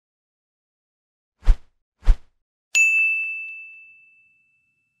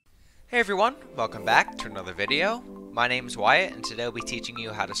Hey everyone, welcome back to another video. My name is Wyatt and today I'll be teaching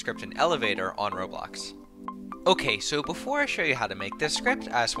you how to script an elevator on Roblox. Okay, so before I show you how to make this script,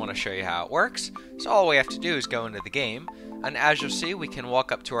 I just want to show you how it works. So all we have to do is go into the game, and as you'll see, we can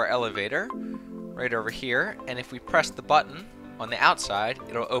walk up to our elevator right over here, and if we press the button on the outside,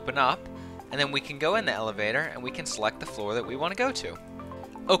 it'll open up, and then we can go in the elevator and we can select the floor that we want to go to.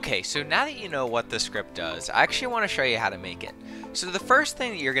 Okay, so now that you know what the script does, I actually want to show you how to make it. So the first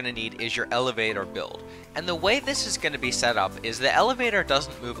thing that you're going to need is your elevator build. And the way this is going to be set up is the elevator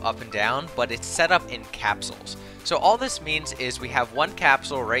doesn't move up and down, but it's set up in capsules. So all this means is we have one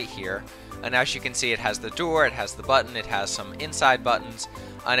capsule right here, and as you can see it has the door, it has the button, it has some inside buttons,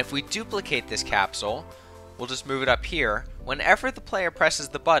 and if we duplicate this capsule, we'll just move it up here. Whenever the player presses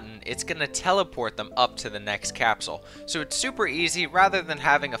the button, it's going to teleport them up to the next capsule. So it's super easy. Rather than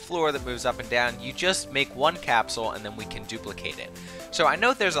having a floor that moves up and down, you just make one capsule and then we can duplicate it. So I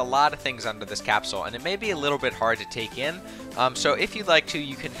know there's a lot of things under this capsule and it may be a little bit hard to take in. So if you'd like to,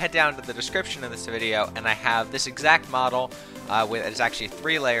 you can head down to the description of this video and I have this exact model there's actually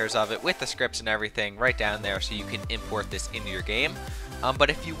 3 layers of it with the scripts and everything right down there, so you can import this into your game. But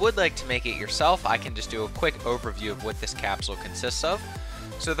if you would like to make it yourself, I can just do a quick overview of what this capsule consists of.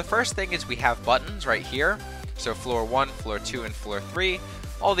 So the first thing is we have buttons right here. So floor 1, floor 2, and floor 3.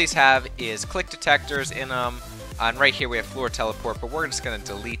 All these have is click detectors in them. And right here we have floor teleport, but we're just going to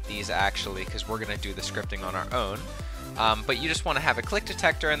delete these actually because we're going to do the scripting on our own. But you just want to have a click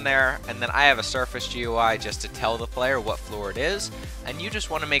detector in there, and then I have a surface GUI just to tell the player what floor it is, and you just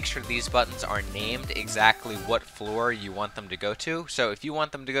want to make sure these buttons are named exactly what floor you want them to go to. So if you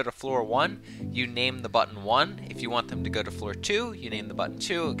want them to go to floor 1, you name the button 1. If you want them to go to floor 2, you name the button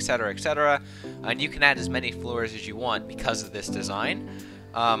 2, etc, etc. And you can add as many floors as you want because of this design.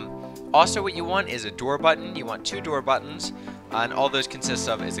 Also what you want is a door button. You want 2 door buttons, and all those consist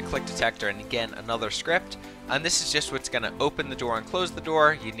of is a click detector and again another script. And this is just what's going to open the door and close the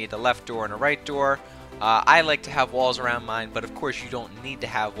door. You need a left door and a right door. I like to have walls around mine, but of course you don't need to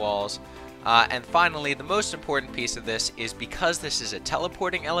have walls. And finally, the most important piece of this is because this is a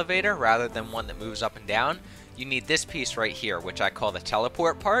teleporting elevator rather than one that moves up and down, you need this piece right here, which I call the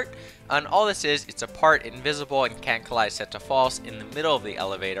teleport part. And all this is, it's a part invisible and can collide set to false in the middle of the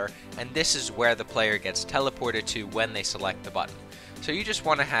elevator, and this is where the player gets teleported to when they select the button. So you just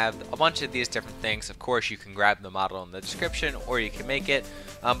want to have a bunch of these different things. Of course, you can grab the model in the description or you can make it,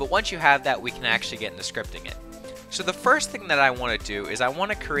 but once you have that, we can actually get into scripting it. So the first thing that I want to do is I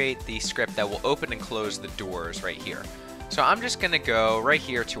want to create the script that will open and close the doors right here. So I'm just going to go right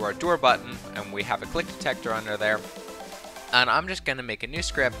here to our door button, and we have a click detector under there, and I'm just going to make a new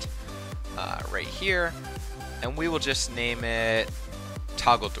script right here, and we will just name it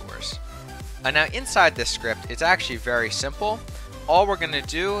toggle doors. And now inside this script, it's actually very simple. All we're going to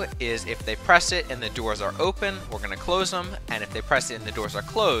do is if they press it and the doors are open, we're going to close them, and if they press it and the doors are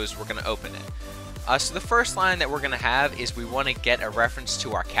closed, we're going to open it. So the first line that we're going to have is we want to get a reference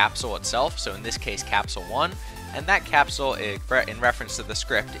to our capsule itself, so in this case capsule 1, and that capsule in reference to the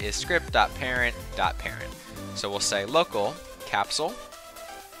script is script.parent.parent. So we'll say local capsule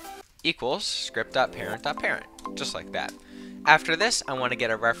equals script.parent.parent, just like that. After this, I want to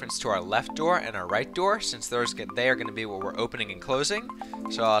get a reference to our left door and our right door, since they are going to be what we're opening and closing.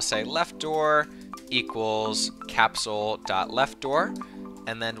 So I'll say left door equals capsule.left door,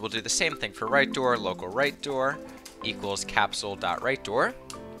 and then we'll do the same thing for right door, local right door equals capsule.right door.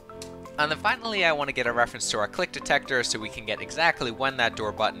 And then finally, I want to get a reference to our click detector so we can get exactly when that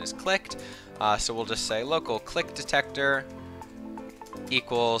door button is clicked. So we'll just say local click detector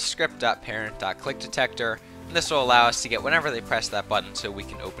equals script.parent.click detector. And this will allow us to get whenever they press that button so we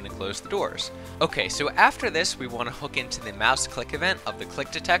can open and close the doors. Okay, so after this, we want to hook into the mouse click event of the click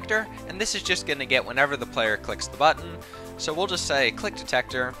detector, and this is just going to get whenever the player clicks the button. So we'll just say click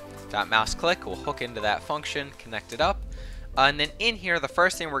detector.mouse click. We'll hook into that function, connect it up. And then in here, the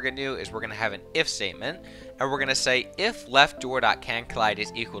first thing we're going to do is we're going to have an if statement, and we're going to say if left door.canCollide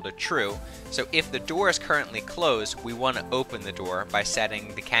is equal to true. So if the door is currently closed, we want to open the door by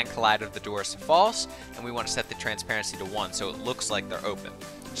setting the canCollide of the doors to false, and we want to set the transparency to 1 so it looks like they're open.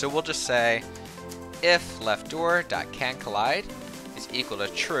 So we'll just say if left door.canCollide is equal to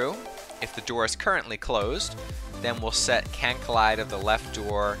true. If the door is currently closed, then we'll set canCollide of the left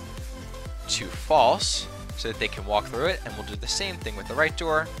door to false, so that they can walk through it, and we'll do the same thing with the right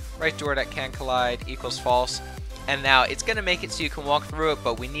door.canCollide equals false. And now it's going to make it so you can walk through it,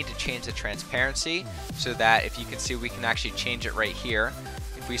 but we need to change the transparency so that if you can see, we can actually change it right here.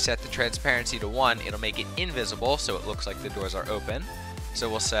 If we set the transparency to 1, it'll make it invisible so it looks like the doors are open. So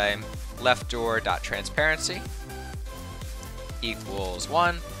we'll say left door.transparency equals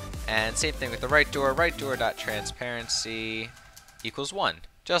 1, And same thing with the right door dot transparency equals 1.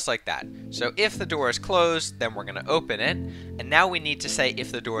 Just like that. So if the door is closed, then we're going to open it. And now we need to say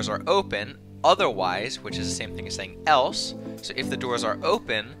if the doors are open, otherwise, which is the same thing as saying else. So if the doors are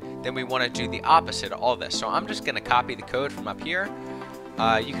open, then we want to do the opposite of all this. So I'm just going to copy the code from up here.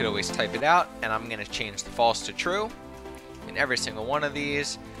 You could always type it out, and I'm going to change the false to true. In every single one of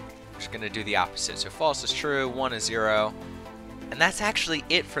these, we're just going to do the opposite. So false is true, 1 is 0. And that's actually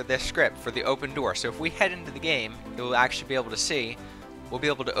it for this script, for the open door. So if we head into the game, you'll actually be able to see, we'll be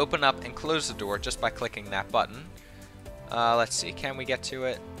able to open up and close the door just by clicking that button. Let's see, can we get to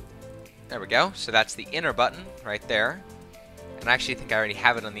it? There we go. So that's the inner button right there. And I actually think I already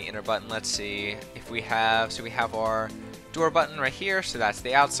have it on the inner button. Let's see if we have, so we have our door button right here, so that's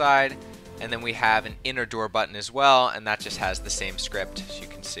the outside. And then we have an inner door button as well, and that just has the same script, as you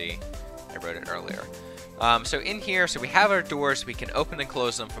can see. I wrote it earlier. So in here, so we have our doors, we can open and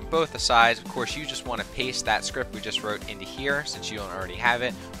close them from both the sides. Of course, you just want to paste that script we just wrote into here since you don't already have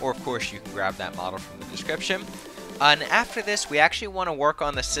it, or of course you can grab that model from the description. And after this, we actually want to work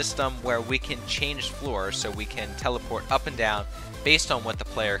on the system where we can change floors, so we can teleport up and down based on what the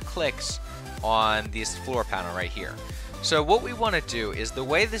player clicks on this floor panel right here. So what we want to do is, the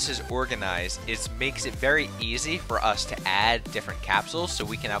way this is organized makes it very easy for us to add different capsules, so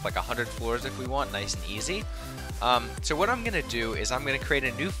we can have like 100 floors if we want, nice and easy. So what I'm going to do is I'm going to create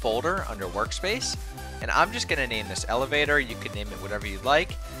a new folder under workspace, and I'm just going to name this elevator. You could name it whatever you'd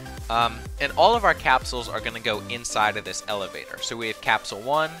like. And all of our capsules are going to go inside of this elevator. So we have capsule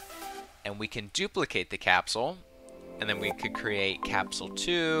 1, and we can duplicate the capsule, and then we could create capsule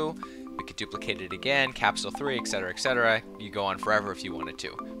 2. We could duplicate it again, capsule 3, etc., etc. You go on forever if you wanted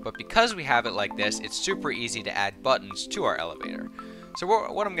to. But because we have it like this, it's super easy to add buttons to our elevator. So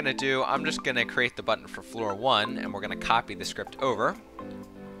what I'm going to do, I'm just going to create the button for floor 1, and we're going to copy the script over.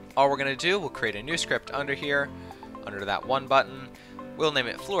 All we're going to do, we'll create a new script under here, under that 1 button. We'll name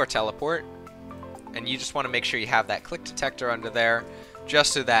it floor teleport. And you just want to make sure you have that click detector under there,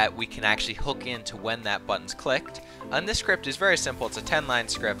 just so that we can actually hook into when that button's clicked. And this script is very simple. It's a 10-line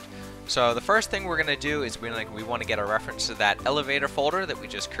script. So the first thing we're going to do is we want to get a reference to that elevator folder that we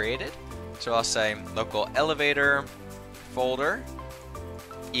just created. So I'll say local elevator folder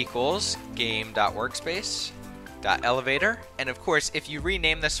equals game.workspace.elevator. And of course, if you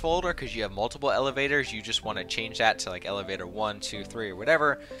rename this folder because you have multiple elevators, you just want to change that to like elevator 1, 2, 3, or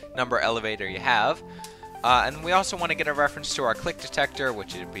whatever number elevator you have. And we also want to get a reference to our click detector,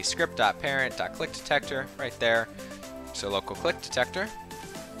 which would be script.parent.clickDetector right there. So local click detector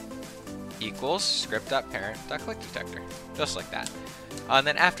equals script.parent.clickDetector, just like that. And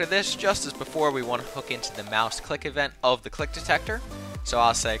then after this, just as before, we want to hook into the mouse click event of the click detector. So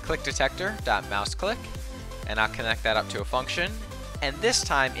I'll say click detector.mouseClick, and I'll connect that up to a function. And this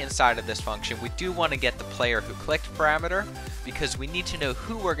time, inside of this function, we do want to get the player who clicked parameter, because we need to know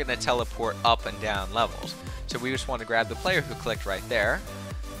who we're going to teleport up and down levels. So we just want to grab the player who clicked right there.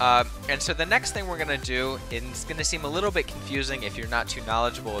 And so the next thing we're going to do, and it's going to seem a little bit confusing if you're not too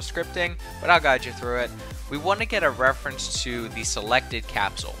knowledgeable with scripting, but I'll guide you through it. We want to get a reference to the selected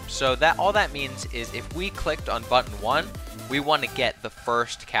capsule. So that all that means is if we clicked on button 1, we want to get the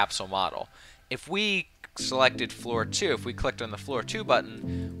first capsule model. If we selected floor 2, if we clicked on the floor 2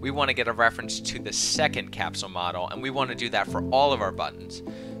 button, we want to get a reference to the second capsule model, and we want to do that for all of our buttons.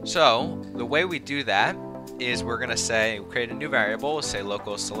 So the way we do that is we're going to say, create a new variable, we'll say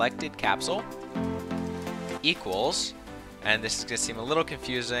local selected capsule equals, and this is going to seem a little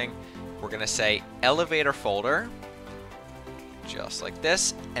confusing, we're going to say elevator folder, just like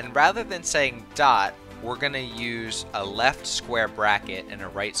this, and rather than saying dot, we're going to use a left square bracket and a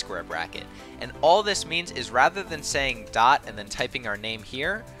right square bracket. And all this means is rather than saying dot and then typing our name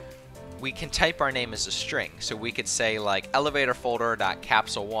here, we can type our name as a string. So we could say like elevator folder dot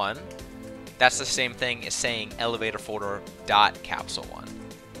capsule 1. That's the same thing as saying elevator folder dot capsule 1,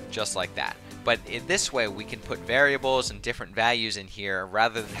 just like that. But in this way, we can put variables and different values in here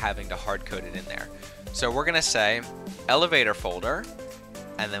rather than having to hard code it in there. So we're going to say elevator folder,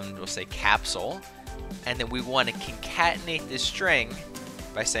 and then we'll say capsule, and then we want to concatenate this string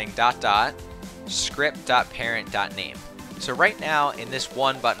by saying dot dot script.parent.name. So right now in this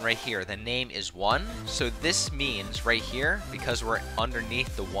 1 button right here, the name is 1. So this means right here, because we're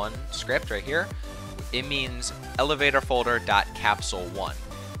underneath the 1 script right here, it means elevator folder dot capsule 1.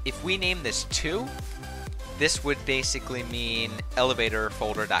 If we name this 2, this would basically mean elevator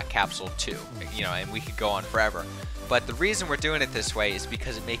folder dot capsule 2, and we could go on forever. But the reason we're doing it this way is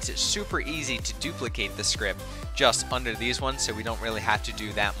because it makes it super easy to duplicate the script just under these ones, so we don't really have to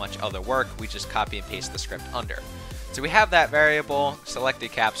do that much other work. We just copy and paste the script under. So we have that variable,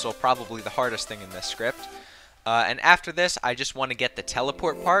 selected capsule, probably the hardest thing in this script. And after this, I just want to get the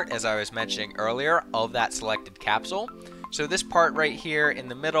teleport part, as I was mentioning earlier, of that selected capsule. So this part right here in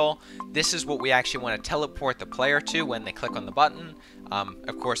the middle, this is what we actually want to teleport the player to when they click on the button,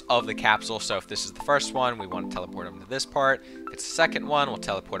 of course, of the capsule. So if this is the first one, we want to teleport them to this part. If it's the second one, we'll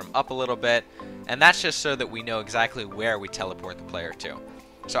teleport them up a little bit. And that's just so that we know exactly where we teleport the player to.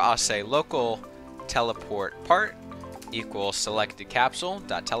 So I'll say local teleport part equals selected capsule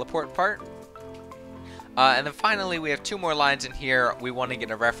dot teleport part. And then finally, we have two more lines in here. We want to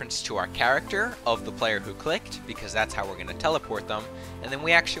get a reference to our character of the player who clicked, because that's how we're going to teleport them. And then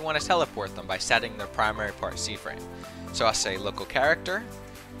we actually want to teleport them by setting their primary part C-frame. So I'll say local character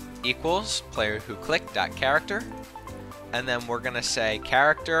equals player who clicked dot character. And then we're going to say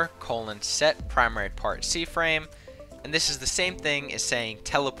character colon set primary part C-frame. And this is the same thing as saying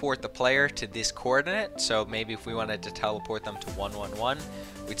teleport the player to this coordinate. So maybe if we wanted to teleport them to 111,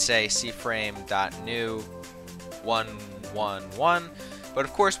 we'd say cframe.new 111. But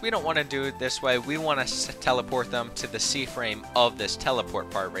of course, we don't want to do it this way. We want to teleport them to the C-frame of this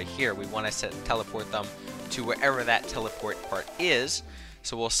teleport part right here. We want to teleport them to wherever that teleport part is.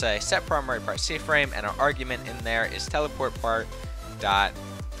 So we'll say set primary part C-frame, and our argument in there is teleport part dot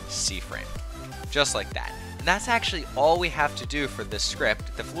C-frame, just like that. And that's actually all we have to do for this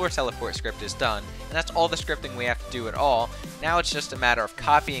script. The floor teleport script is done, and that's all the scripting we have to do at all. Now it's just a matter of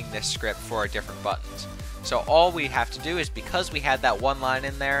copying this script for our different buttons. So all we have to do is, because we had that one line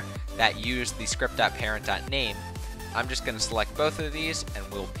in there that used the script.parent.name, I'm just going to select both of these and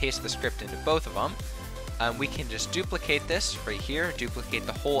we'll paste the script into both of them. We can just duplicate this right here, duplicate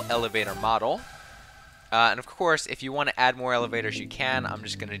the whole elevator model. And of course, if you want to add more elevators, you can. I'm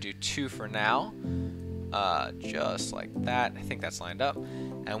just going to do 2 for now. Just like that. I think that's lined up.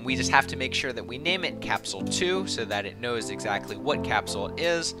 And we just have to make sure that we name it capsule 2 so that it knows exactly what capsule it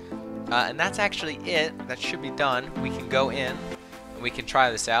is. And that's actually it. That should be done. We can go in and we can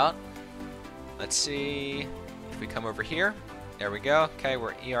try this out. Let's see if we come over here. There we go. Okay,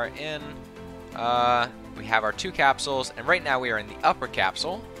 we're ER in. We have our 2 capsules, and right now we are in the upper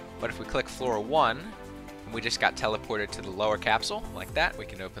capsule. But if we click floor 1, we just got teleported to the lower capsule like that. We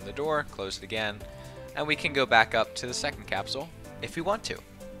can open the door, close it again, and we can go back up to the second capsule if we want to.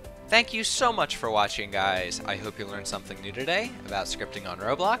 Thank you so much for watching, guys. I hope you learned something new today about scripting on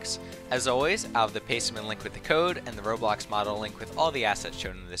Roblox. As always, I'll have the Paceman link with the code and the Roblox model link with all the assets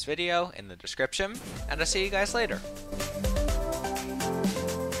shown in this video in the description, and I'll see you guys later.